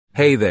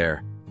Hey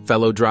there,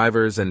 fellow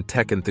drivers and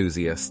tech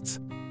enthusiasts.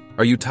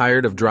 Are you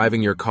tired of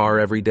driving your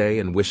car every day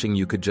and wishing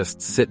you could just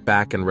sit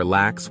back and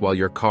relax while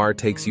your car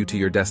takes you to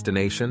your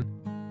destination?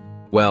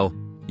 Well,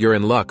 you're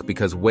in luck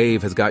because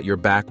Wayve has got your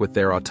back with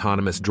their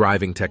autonomous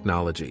driving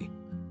technology.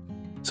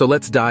 So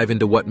let's dive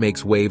into what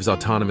makes Wayve's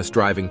autonomous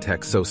driving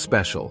tech so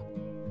special.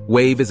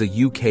 Wayve is a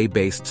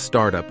UK-based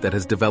startup that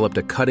has developed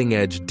a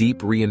cutting-edge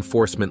deep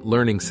reinforcement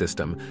learning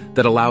system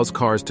that allows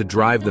cars to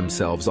drive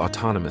themselves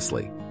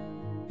autonomously.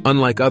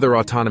 Unlike other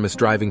autonomous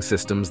driving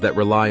systems that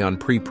rely on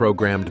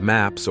pre-programmed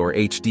maps or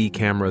HD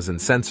cameras and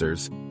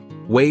sensors,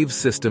 Wayve's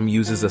system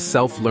uses a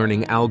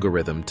self-learning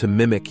algorithm to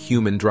mimic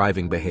human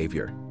driving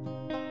behavior.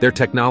 Their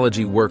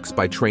technology works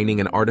by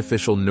training an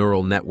artificial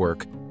neural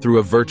network through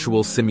a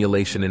virtual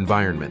simulation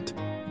environment,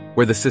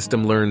 where the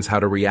system learns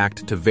how to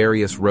react to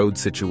various road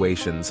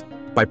situations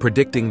by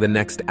predicting the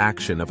next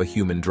action of a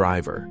human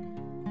driver.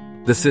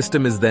 The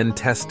system is then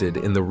tested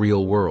in the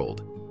real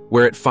world,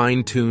 where it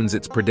fine-tunes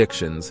its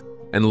predictions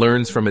and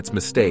learns from its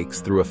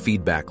mistakes through a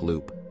feedback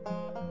loop.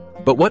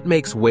 But what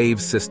makes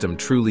Wayve's system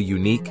truly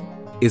unique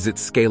is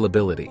its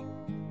scalability.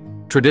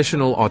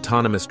 Traditional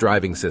autonomous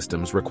driving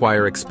systems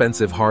require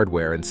expensive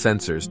hardware and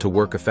sensors to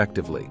work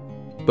effectively,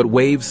 but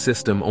Wayve's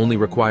system only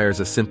requires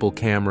a simple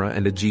camera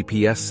and a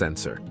GPS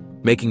sensor,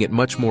 making it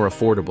much more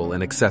affordable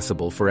and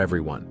accessible for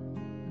everyone.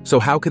 So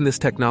how can this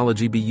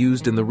technology be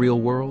used in the real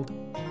world?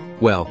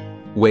 Well,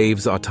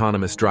 Wayve's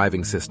autonomous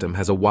driving system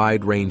has a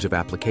wide range of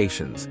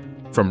applications,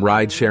 from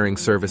ride-sharing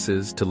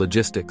services to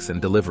logistics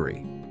and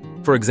delivery.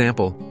 For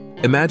example,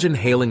 imagine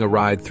hailing a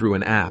ride through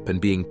an app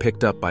and being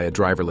picked up by a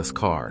driverless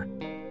car.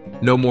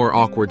 No more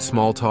awkward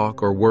small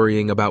talk or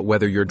worrying about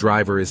whether your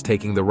driver is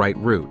taking the right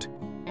route.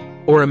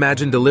 Or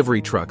imagine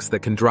delivery trucks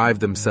that can drive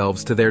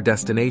themselves to their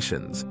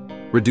destinations,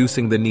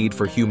 reducing the need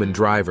for human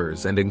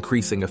drivers and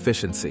increasing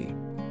efficiency.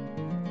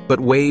 But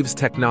Wayve's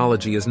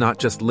technology is not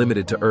just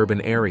limited to urban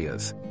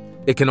areas.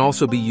 It can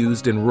also be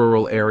used in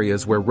rural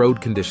areas where road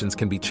conditions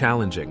can be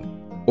challenging,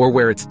 or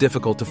where it's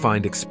difficult to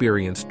find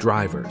experienced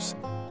drivers.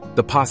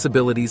 The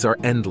possibilities are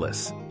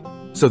endless.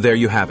 So there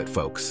you have it,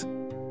 folks.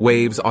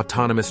 Wayve's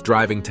autonomous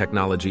driving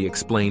technology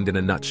explained in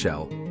a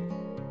nutshell.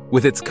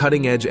 With its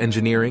cutting-edge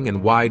engineering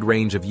and wide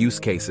range of use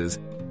cases,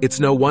 it's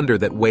no wonder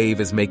that Wayve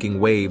is making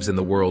waves in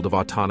the world of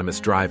autonomous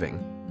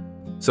driving.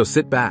 So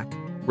sit back,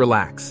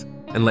 relax,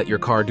 and let your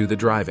car do the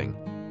driving.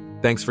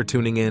 Thanks for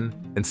tuning in,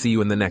 and see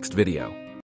you in the next video.